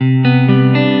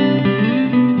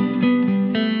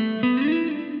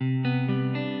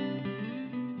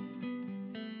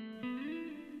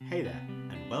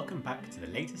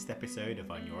episode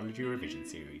of our Neurology Revision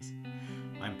series.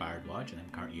 I'm Bharadwaj and I'm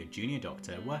currently a junior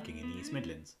doctor working in the East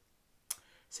Midlands.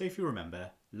 So if you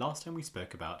remember, last time we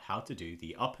spoke about how to do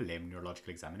the upper limb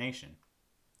neurological examination.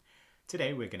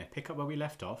 Today we're going to pick up where we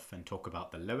left off and talk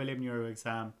about the lower limb neuro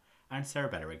exam and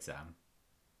cerebellar exam.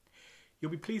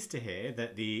 You'll be pleased to hear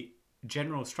that the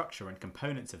general structure and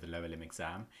components of the lower limb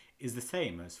exam is the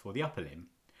same as for the upper limb,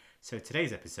 so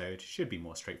today's episode should be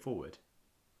more straightforward.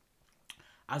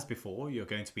 As before, you're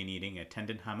going to be needing a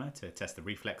tendon hammer to test the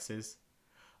reflexes,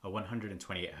 a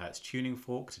 128Hz tuning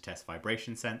fork to test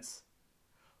vibration sense,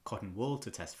 cotton wool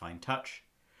to test fine touch,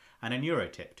 and a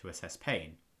neurotip to assess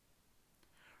pain.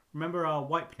 Remember our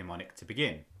wipe mnemonic to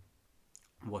begin.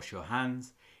 Wash your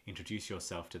hands, introduce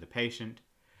yourself to the patient,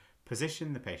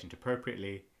 position the patient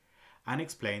appropriately, and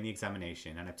explain the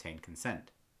examination and obtain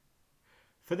consent.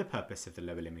 For the purpose of the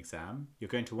lower limb exam, you're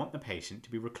going to want the patient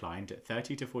to be reclined at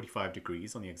 30 to 45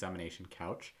 degrees on the examination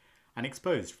couch and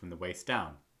exposed from the waist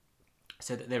down,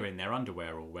 so that they're in their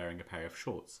underwear or wearing a pair of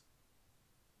shorts.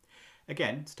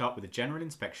 Again, start with a general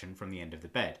inspection from the end of the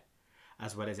bed,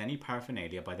 as well as any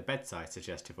paraphernalia by the bedside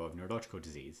suggestive of neurological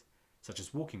disease, such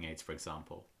as walking aids for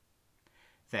example.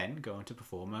 Then go on to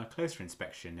perform a closer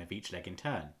inspection of each leg in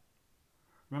turn.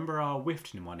 Remember our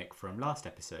WIFT mnemonic from last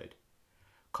episode.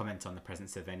 Comment on the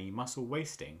presence of any muscle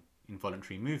wasting,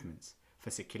 involuntary movements,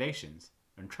 fasciculations,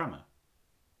 and tremor.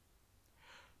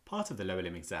 Part of the lower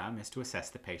limb exam is to assess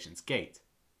the patient's gait.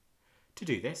 To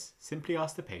do this, simply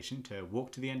ask the patient to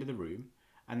walk to the end of the room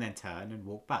and then turn and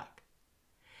walk back.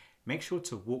 Make sure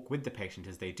to walk with the patient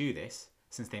as they do this,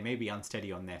 since they may be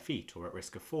unsteady on their feet or at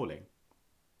risk of falling.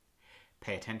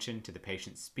 Pay attention to the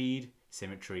patient's speed,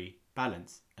 symmetry,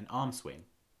 balance, and arm swing.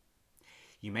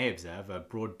 You may observe a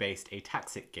broad-based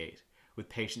ataxic gait, with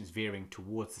patients veering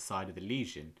towards the side of the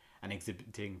lesion and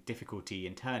exhibiting difficulty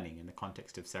in turning in the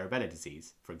context of cerebellar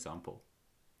disease, for example.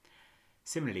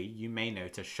 Similarly, you may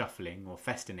note a shuffling or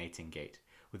festinating gait,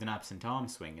 with an absent arm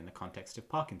swing in the context of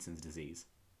Parkinson's disease.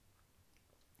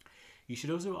 You should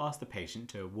also ask the patient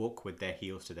to walk with their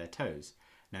heels to their toes,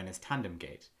 known as tandem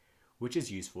gait, which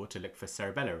is useful to look for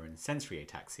cerebellar and sensory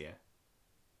ataxia.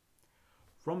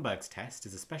 Romberg's test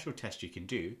is a special test you can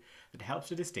do that helps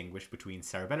to distinguish between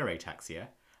cerebellar ataxia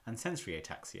and sensory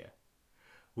ataxia,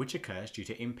 which occurs due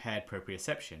to impaired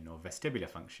proprioception or vestibular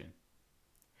function.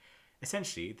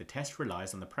 Essentially, the test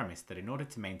relies on the premise that in order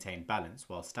to maintain balance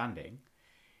while standing,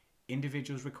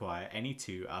 individuals require any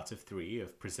 2 out of 3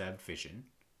 of preserved vision,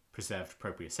 preserved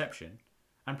proprioception,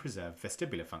 and preserved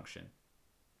vestibular function.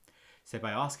 So by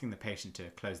asking the patient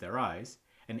to close their eyes,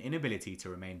 an inability to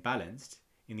remain balanced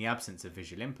in the absence of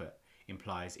visual input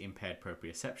implies impaired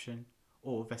proprioception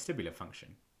or vestibular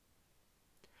function.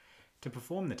 To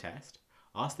perform the test,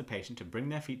 ask the patient to bring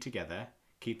their feet together,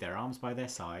 keep their arms by their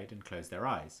side, and close their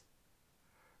eyes.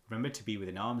 Remember to be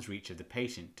within arm's reach of the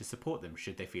patient to support them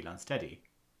should they feel unsteady.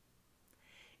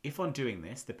 If on doing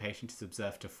this the patient is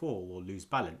observed to fall or lose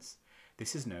balance,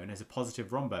 this is known as a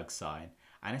positive Romberg sign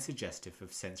and is suggestive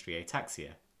of sensory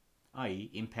ataxia,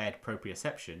 i.e. impaired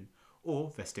proprioception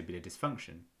or vestibular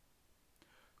dysfunction.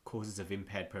 Causes of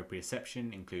impaired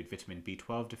proprioception include vitamin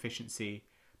B12 deficiency,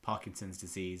 Parkinson's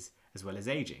disease, as well as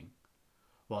aging,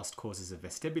 whilst causes of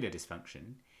vestibular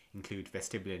dysfunction include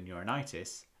vestibular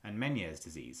neuronitis and Meniere's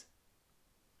disease.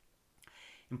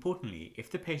 Importantly, if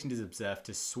the patient is observed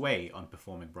to sway on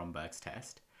performing Romberg's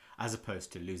test, as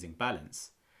opposed to losing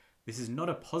balance, this is not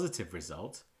a positive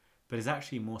result, but is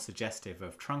actually more suggestive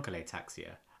of truncal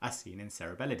ataxia, as seen in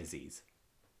cerebellar disease.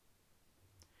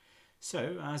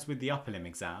 So, as with the upper limb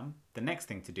exam, the next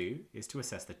thing to do is to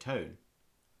assess the tone.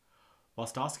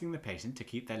 Whilst asking the patient to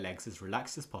keep their legs as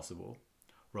relaxed as possible,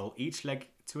 roll each leg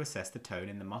to assess the tone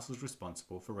in the muscles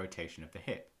responsible for rotation of the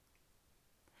hip.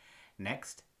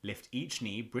 Next, lift each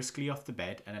knee briskly off the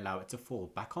bed and allow it to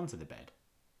fall back onto the bed.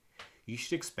 You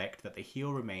should expect that the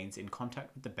heel remains in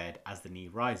contact with the bed as the knee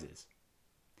rises.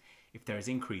 If there is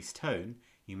increased tone,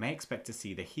 you may expect to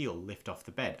see the heel lift off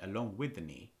the bed along with the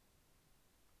knee.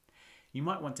 You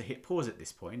might want to hit pause at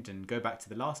this point and go back to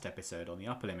the last episode on the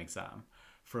upper limb exam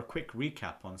for a quick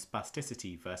recap on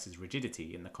spasticity versus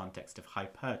rigidity in the context of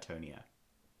hypertonia.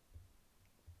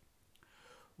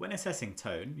 When assessing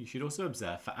tone, you should also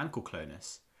observe for ankle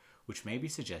clonus, which may be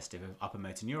suggestive of upper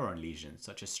motor neuron lesions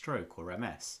such as stroke or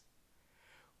MS.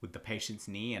 With the patient's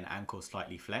knee and ankle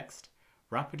slightly flexed,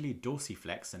 rapidly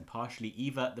dorsiflex and partially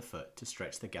evert the foot to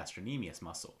stretch the gastrocnemius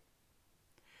muscle.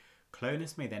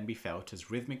 Clonus may then be felt as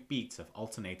rhythmic beats of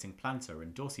alternating plantar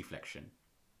and dorsiflexion.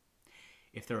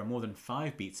 If there are more than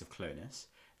 5 beats of clonus,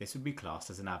 this would be classed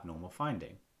as an abnormal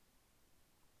finding.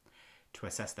 To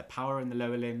assess the power in the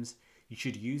lower limbs, you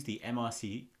should use the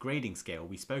MRC grading scale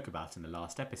we spoke about in the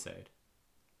last episode.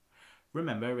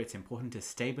 Remember, it's important to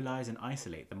stabilize and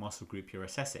isolate the muscle group you're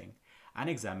assessing and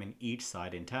examine each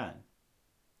side in turn.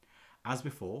 As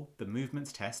before, the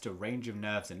movements test a range of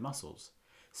nerves and muscles,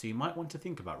 so you might want to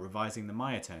think about revising the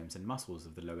myotomes and muscles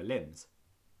of the lower limbs.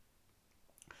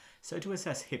 So to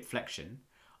assess hip flexion,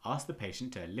 ask the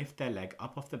patient to lift their leg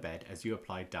up off the bed as you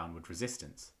apply downward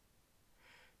resistance.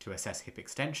 To assess hip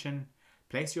extension,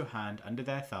 place your hand under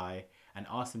their thigh and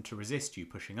ask them to resist you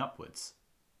pushing upwards.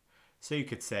 So you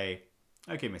could say,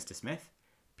 "Okay, Mr. Smith,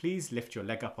 please lift your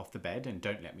leg up off the bed and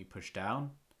don't let me push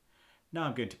down. Now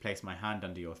I'm going to place my hand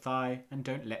under your thigh and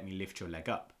don't let me lift your leg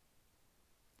up."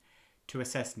 To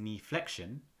assess knee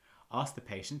flexion, ask the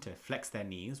patient to flex their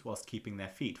knees whilst keeping their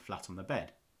feet flat on the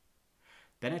bed.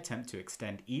 Then attempt to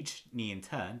extend each knee in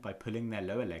turn by pulling their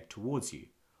lower leg towards you,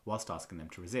 whilst asking them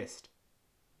to resist.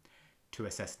 To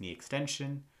assess knee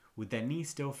extension, with their knees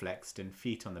still flexed and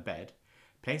feet on the bed,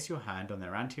 place your hand on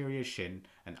their anterior shin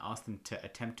and ask them to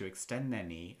attempt to extend their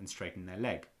knee and straighten their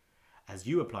leg, as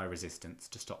you apply resistance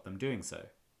to stop them doing so.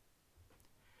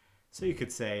 So you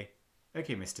could say,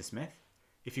 "Okay, Mr. Smith,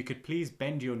 if you could please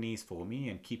bend your knees for me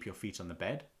and keep your feet on the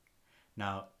bed.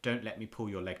 Now don't let me pull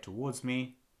your leg towards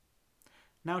me.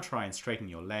 Now try and straighten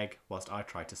your leg whilst I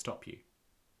try to stop you."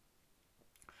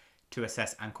 To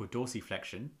assess ankle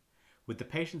dorsiflexion, with the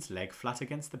patient's leg flat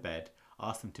against the bed,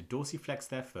 ask them to dorsiflex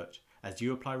their foot as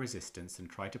you apply resistance and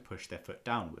try to push their foot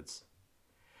downwards.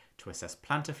 To assess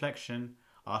plantar flexion,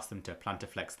 ask them to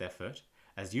plantarflex their foot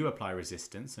as you apply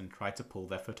resistance and try to pull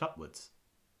their foot upwards.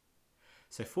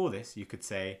 So for this, you could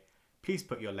say, "Please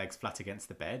put your legs flat against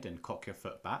the bed and cock your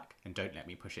foot back and don't let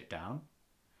me push it down.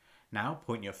 Now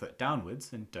point your foot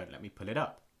downwards and don't let me pull it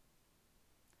up."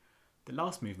 The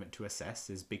last movement to assess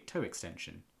is big toe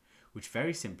extension, which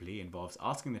very simply involves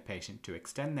asking the patient to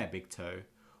extend their big toe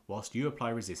whilst you apply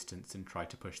resistance and try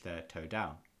to push their toe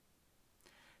down.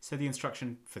 So the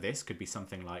instruction for this could be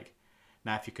something like,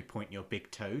 "Now if you could point your big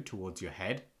toe towards your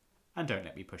head and don't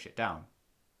let me push it down."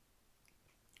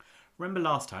 Remember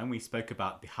last time we spoke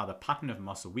about how the pattern of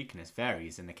muscle weakness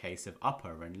varies in the case of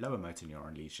upper and lower motor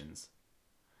neuron lesions.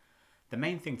 The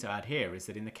main thing to add here is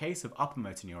that in the case of upper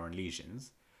motor neuron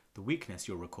lesions, the weakness,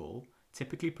 you'll recall,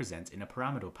 typically presents in a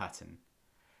pyramidal pattern.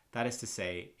 That is to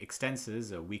say,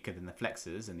 extensors are weaker than the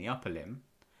flexors in the upper limb,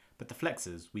 but the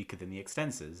flexors weaker than the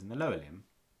extensors in the lower limb.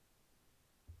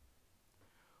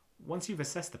 Once you've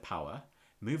assessed the power,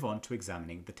 move on to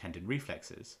examining the tendon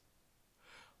reflexes.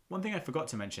 One thing I forgot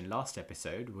to mention last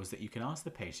episode was that you can ask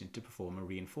the patient to perform a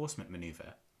reinforcement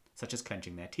maneuver, such as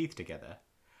clenching their teeth together,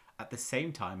 at the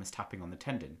same time as tapping on the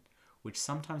tendon, which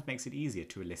sometimes makes it easier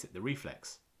to elicit the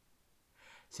reflex.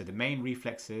 So the main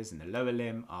reflexes in the lower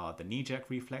limb are the knee jerk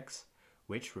reflex,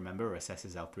 which, remember,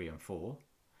 assesses L3 and 4,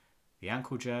 the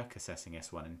ankle jerk assessing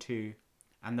S1 and 2,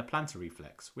 and the plantar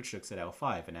reflex, which looks at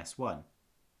L5 and S1.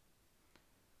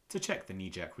 To check the knee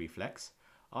jerk reflex,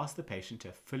 ask the patient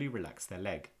to fully relax their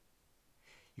leg.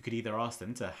 You could either ask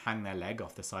them to hang their leg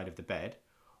off the side of the bed,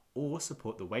 or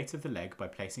support the weight of the leg by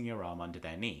placing your arm under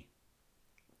their knee.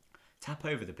 Tap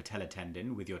over the patellar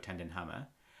tendon with your tendon hammer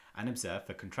and observe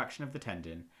for contraction of the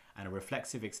tendon and a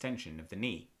reflexive extension of the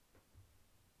knee.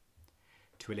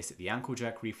 To elicit the ankle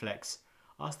jerk reflex,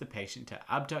 ask the patient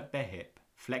to abduct their hip,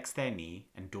 flex their knee,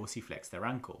 and dorsiflex their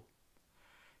ankle.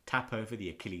 Tap over the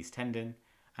Achilles tendon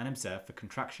and observe for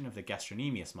contraction of the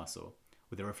gastrocnemius muscle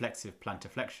with a reflexive plantar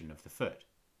flexion of the foot.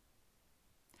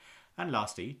 And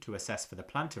lastly, to assess for the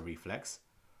plantar reflex,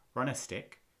 run a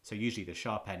stick, so usually the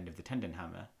sharp end of the tendon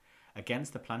hammer,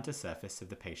 against the plantar surface of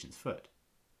the patient's foot.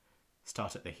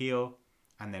 Start at the heel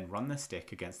and then run the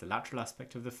stick against the lateral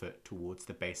aspect of the foot towards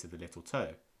the base of the little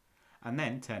toe, and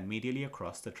then turn medially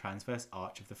across the transverse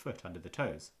arch of the foot under the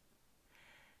toes.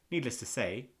 Needless to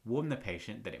say, warn the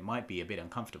patient that it might be a bit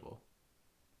uncomfortable.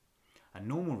 A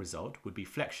normal result would be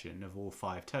flexion of all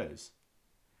 5 toes.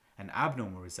 An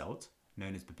abnormal result,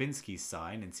 known as Babinski's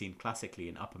sign and seen classically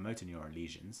in upper motor neuron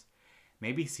lesions,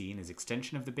 may be seen as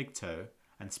extension of the big toe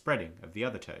and spreading of the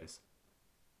other toes.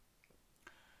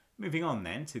 Moving on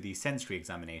then to the sensory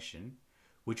examination,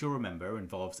 which you'll remember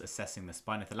involves assessing the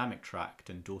spinothalamic tract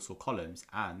and dorsal columns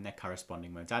and their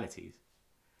corresponding modalities.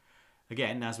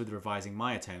 Again, as with revising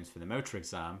myotomes for the motor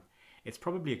exam, it's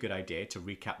probably a good idea to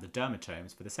recap the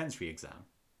dermatomes for the sensory exam.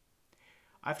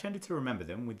 I've tended to remember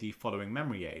them with the following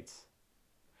memory aids.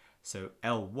 So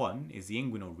L1 is the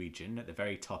inguinal region at the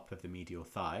very top of the medial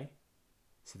thigh.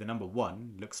 So the number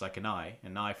 1 looks like an I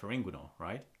for inguinal,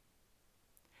 right?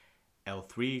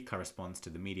 L3 corresponds to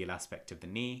the medial aspect of the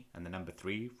knee, and the number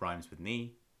 3 rhymes with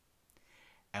knee.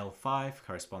 L5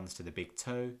 corresponds to the big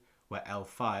toe, where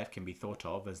L5 can be thought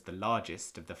of as the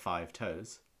largest of the 5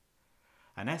 toes,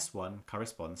 and S1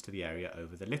 corresponds to the area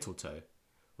over the little toe,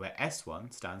 where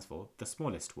S1 stands for the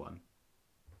smallest one.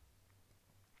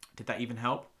 Did that even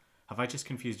help? Have I just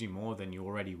confused you more than you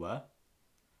already were?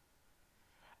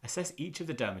 Assess each of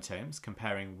the dermatomes,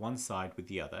 comparing one side with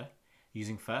the other,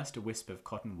 using first a wisp of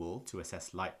cotton wool to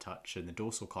assess light touch in the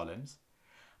dorsal columns,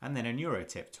 and then a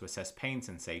neurotip to assess pain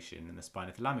sensation in the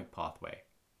spinothalamic pathway.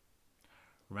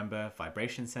 Remember,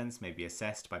 vibration sense may be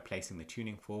assessed by placing the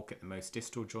tuning fork at the most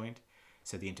distal joint,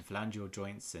 so the interphalangeal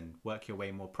joints, and work your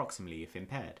way more proximally if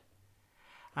impaired.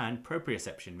 And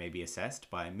proprioception may be assessed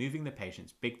by moving the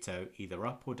patient's big toe either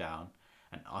up or down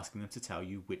and asking them to tell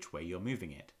you which way you're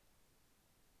moving it.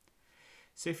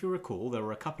 So if you recall, there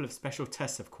were a couple of special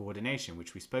tests of coordination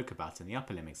which we spoke about in the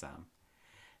upper limb exam,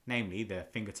 namely the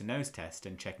finger to nose test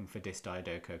and checking for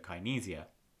dysdiadochokinesia.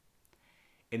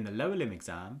 In the lower limb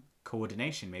exam,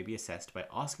 coordination may be assessed by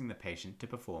asking the patient to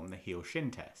perform the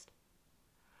heel-shin test.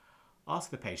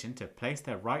 Ask the patient to place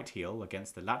their right heel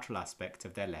against the lateral aspect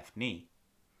of their left knee.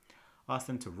 Ask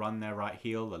them to run their right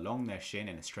heel along their shin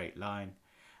in a straight line,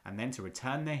 and then to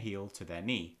return their heel to their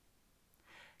knee.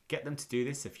 Get them to do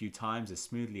this a few times as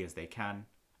smoothly as they can,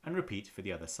 and repeat for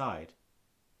the other side.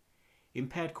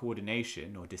 Impaired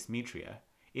coordination, or dysmetria,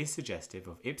 is suggestive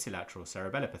of ipsilateral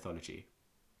cerebellar pathology.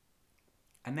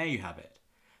 And there you have it,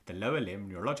 the lower limb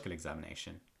neurological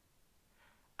examination.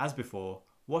 As before,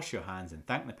 wash your hands and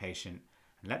thank the patient,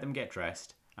 and let them get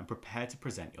dressed and prepare to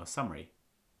present your summary.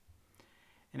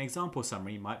 An example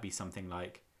summary might be something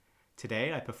like,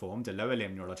 "Today I performed a lower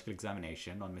limb neurological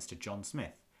examination on Mr. John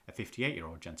Smith, a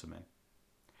 58-year-old gentleman.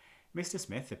 Mr.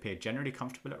 Smith appeared generally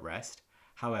comfortable at rest,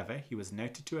 however he was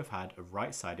noted to have had a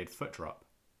right-sided foot drop.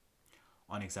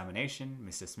 On examination,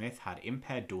 Mr. Smith had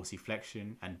impaired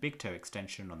dorsiflexion and big toe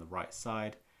extension on the right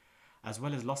side, as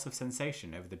well as loss of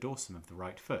sensation over the dorsum of the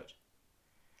right foot.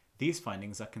 These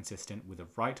findings are consistent with a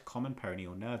right common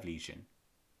peroneal nerve lesion.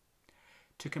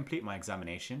 To complete my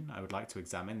examination, I would like to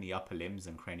examine the upper limbs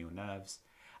and cranial nerves,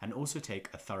 and also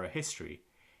take a thorough history,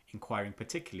 inquiring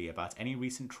particularly about any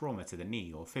recent trauma to the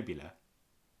knee or fibula.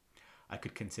 I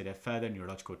could consider further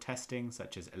neurological testing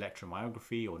such as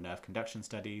electromyography or nerve conduction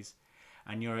studies,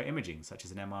 and neuroimaging such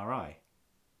as an MRI.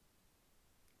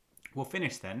 We'll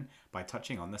finish then by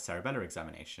touching on the cerebellar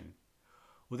examination.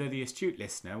 Although the astute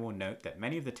listener will note that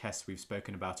many of the tests we've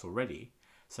spoken about already,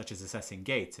 such as assessing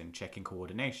gait and checking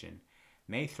coordination,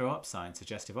 may throw up signs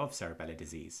suggestive of cerebellar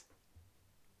disease.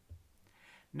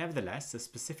 Nevertheless, a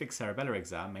specific cerebellar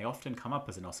exam may often come up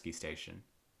as an OSCE station.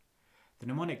 The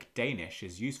mnemonic Danish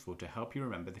is useful to help you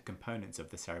remember the components of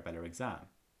the cerebellar exam.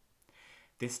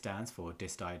 This stands for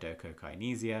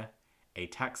dysdiadochokinesia,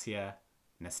 ataxia,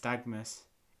 nystagmus,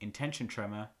 intention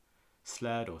tremor,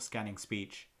 slurred or scanning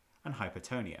speech, and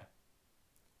hypertonia.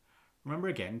 Remember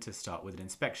again to start with an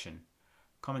inspection,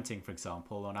 commenting for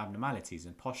example on abnormalities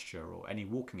in posture or any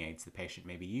walking aids the patient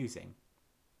may be using.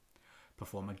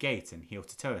 Perform a gait and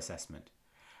heel-to-toe assessment,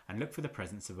 and look for the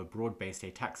presence of a broad-based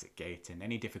ataxic gait and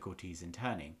any difficulties in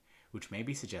turning, which may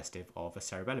be suggestive of a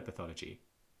cerebellar pathology.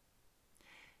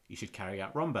 You should carry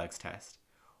out Romberg's test,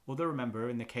 although remember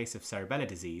in the case of cerebellar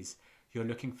disease, you're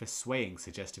looking for swaying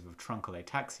suggestive of truncal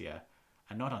ataxia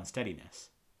and not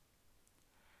unsteadiness.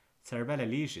 Cerebellar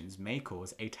lesions may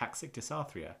cause ataxic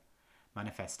dysarthria,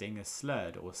 manifesting as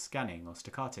slurred or scanning or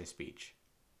staccato speech.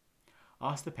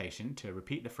 Ask the patient to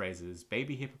repeat the phrases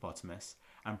baby hippopotamus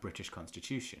and British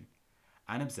Constitution,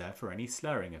 and observe for any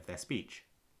slurring of their speech.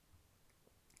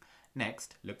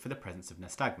 Next, look for the presence of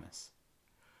nystagmus.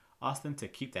 Ask them to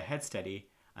keep their head steady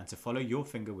and to follow your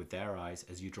finger with their eyes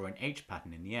as you draw an H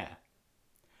pattern in the air.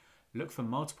 Look for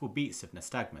multiple beats of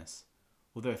nystagmus,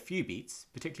 although a few beats,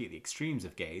 particularly at the extremes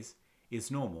of gaze,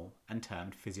 is normal and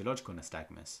termed physiological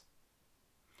nystagmus.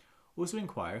 Also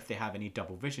inquire if they have any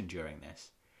double vision during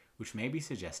this, which may be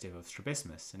suggestive of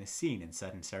strabismus and is seen in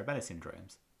certain cerebellar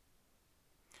syndromes.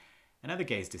 Another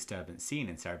gaze disturbance seen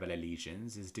in cerebellar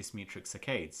lesions is dysmetric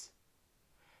saccades.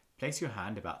 Place your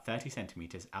hand about 30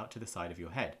 centimeters out to the side of your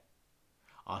head.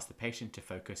 Ask the patient to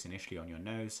focus initially on your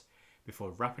nose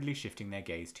before rapidly shifting their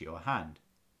gaze to your hand.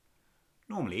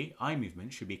 Normally, eye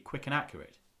movement should be quick and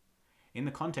accurate. In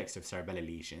the context of cerebellar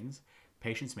lesions,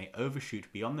 patients may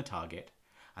overshoot beyond the target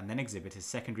and then exhibit a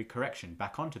secondary correction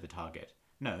back onto the target,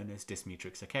 known as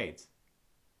dysmetric saccades.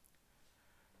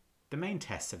 The main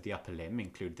tests of the upper limb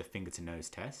include the finger-to-nose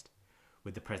test,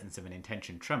 with the presence of an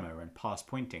intention tremor and past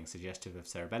pointing suggestive of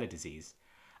cerebellar disease,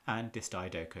 and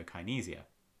dysdiadochokinesia.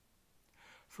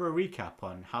 For a recap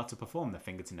on how to perform the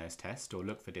finger-to-nose test or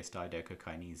look for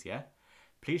dysdiadochokinesia,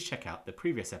 please check out the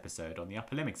previous episode on the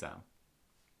upper limb exam.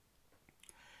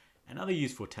 Another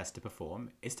useful test to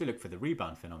perform is to look for the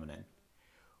rebound phenomenon,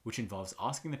 which involves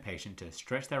asking the patient to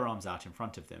stretch their arms out in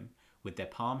front of them with their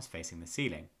palms facing the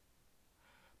ceiling.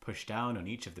 Push down on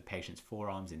each of the patient's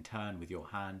forearms in turn with your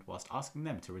hand whilst asking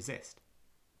them to resist.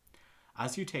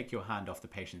 As you take your hand off the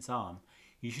patient's arm,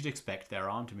 you should expect their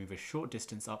arm to move a short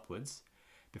distance upwards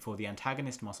before the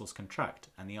antagonist muscles contract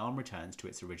and the arm returns to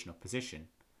its original position,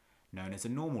 known as a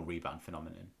normal rebound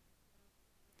phenomenon.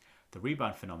 The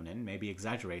rebound phenomenon may be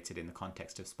exaggerated in the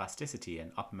context of spasticity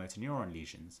and upper motor neuron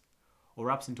lesions, or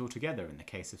absent altogether in the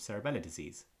case of cerebellar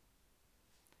disease.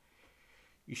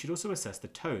 You should also assess the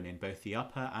tone in both the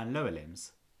upper and lower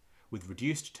limbs, with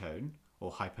reduced tone,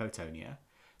 or hypotonia,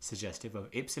 suggestive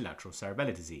of ipsilateral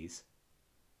cerebellar disease.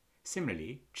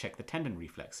 Similarly, check the tendon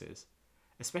reflexes,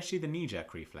 especially the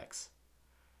knee-jerk reflex.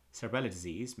 Cerebellar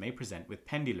disease may present with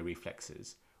pendular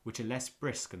reflexes, which are less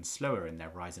brisk and slower in their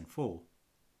rise and fall.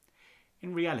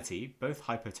 In reality, both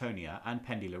hypotonia and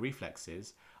pendular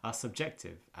reflexes are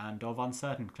subjective and of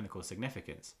uncertain clinical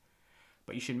significance,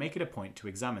 but you should make it a point to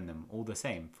examine them all the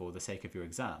same for the sake of your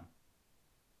exam.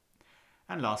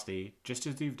 And lastly, just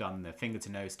as you've done the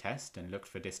finger-to-nose test and looked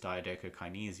for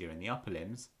dysdiadochokinesia in the upper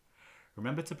limbs,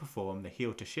 remember to perform the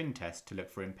heel-to-shin test to look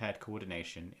for impaired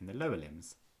coordination in the lower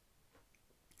limbs.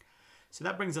 So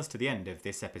that brings us to the end of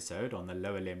this episode on the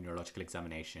lower limb neurological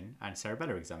examination and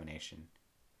cerebellar examination.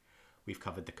 We've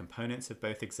covered the components of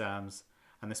both exams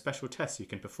and the special tests you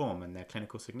can perform and their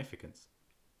clinical significance.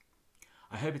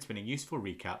 I hope it's been a useful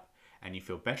recap and you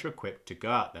feel better equipped to go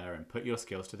out there and put your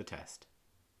skills to the test.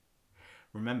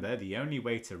 Remember, the only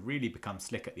way to really become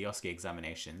slick at the OSCE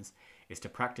examinations is to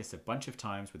practice a bunch of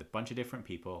times with a bunch of different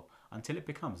people until it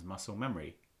becomes muscle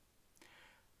memory.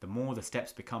 The more the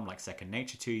steps become like second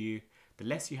nature to you, the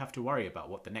less you have to worry about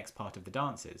what the next part of the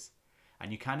dance is,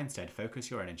 and you can instead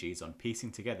focus your energies on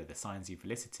piecing together the signs you've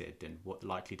elicited and what the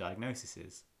likely diagnosis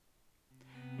is.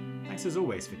 Thanks as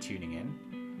always for tuning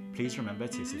in. Please remember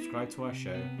to subscribe to our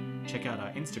show, check out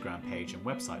our Instagram page and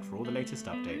website for all the latest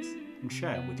updates, and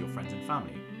share with your friends and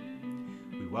family.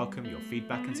 We welcome your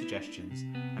feedback and suggestions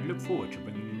and look forward to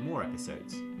bringing you more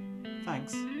episodes.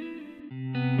 Thanks.